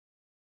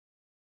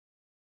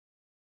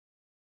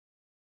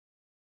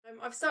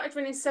I've started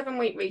running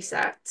 7-week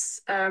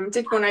resets.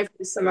 Did one over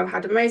the summer. I've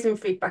had amazing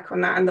feedback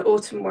on that, and the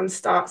autumn one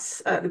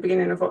starts at the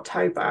beginning of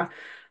October.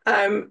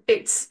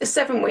 It's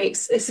 7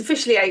 weeks. It's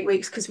officially 8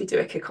 weeks because we do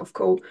a kick-off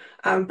call,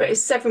 but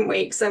it's 7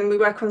 weeks, and we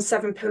work on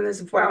 7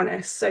 pillars of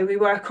wellness. So we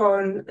work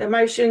on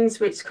emotions,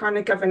 which kind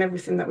of govern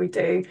everything that we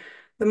do.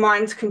 The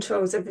mind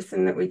controls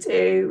everything that we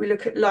do. We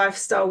look at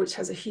lifestyle, which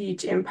has a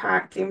huge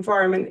impact, the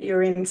environment that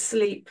you're in,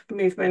 sleep,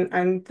 movement,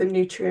 and the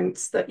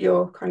nutrients that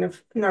you're kind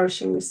of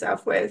nourishing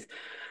yourself with.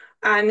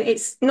 And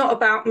it's not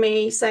about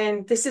me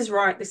saying this is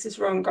right, this is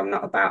wrong. I'm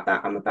not about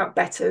that. I'm about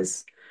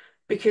betters,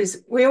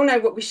 because we all know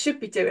what we should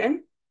be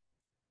doing.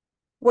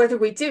 Whether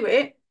we do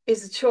it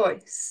is a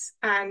choice.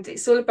 And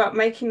it's all about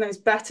making those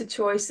better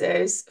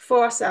choices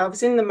for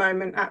ourselves in the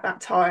moment at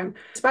that time.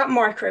 It's about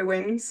micro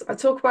wins. I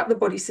talk about the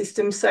body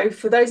system. So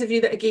for those of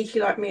you that are geeky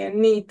like me and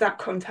need that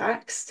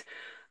context,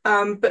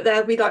 but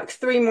there'll be like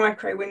 3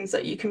 micro wins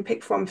that you can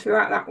pick from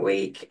throughout that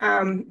week,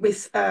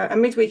 with a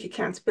midweek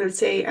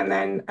accountability and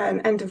then an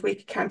end of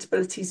week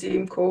accountability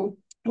Zoom call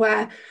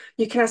where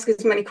you can ask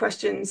as many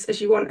questions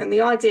as you want. And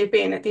the idea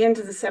being at the end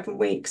of the 7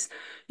 weeks,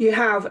 you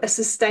have a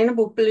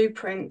sustainable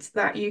blueprint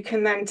that you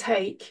can then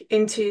take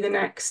into the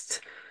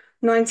next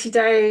 90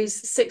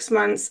 days, 6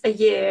 months, a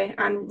year,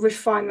 and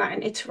refine that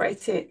and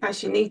iterate it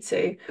as you need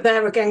to.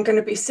 They're again going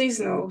to be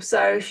seasonal.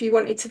 So if you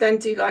wanted to then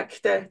do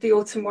like the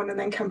autumn one and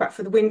then come back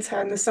for the winter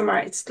and the summer,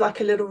 it's like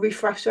a little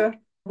refresher.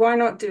 Why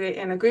not do it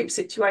in a group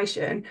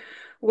situation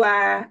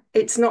where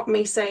it's not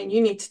me saying you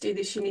need to do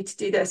this, you need to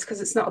do this, because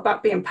it's not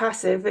about being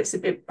passive, it's a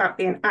bit about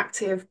being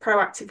active,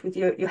 proactive with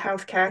your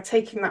healthcare,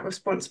 taking that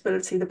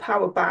responsibility, the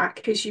power back,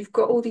 because you've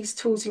got all these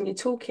tools in your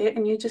toolkit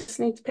and you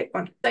just need to pick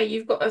one. So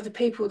you've got other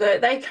people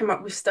that they come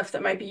up with stuff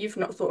that maybe you've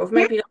not thought of,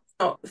 maybe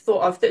not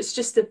thought of, that's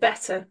just a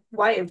better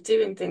way of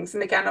doing things.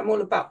 And again, I'm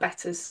all about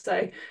betters.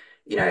 So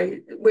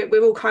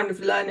we're all kind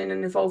of learning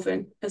and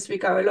evolving as we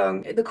go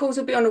along. The calls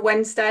will be on a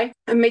Wednesday,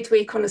 a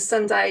midweek on a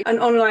Sunday, an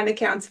online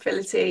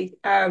accountability,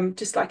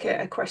 just like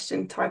a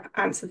question type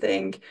answer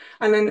thing.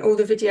 And then all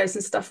the videos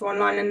and stuff are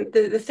online. And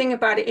the thing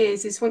about it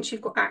is once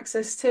you've got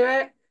access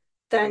to it,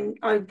 then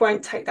I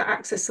won't take that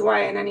access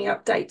away, and any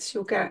updates,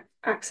 you'll get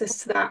access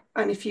to that.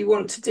 And if you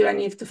want to do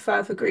any of the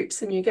further groups,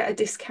 then you get a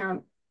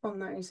discount on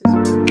those as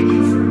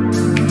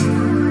well.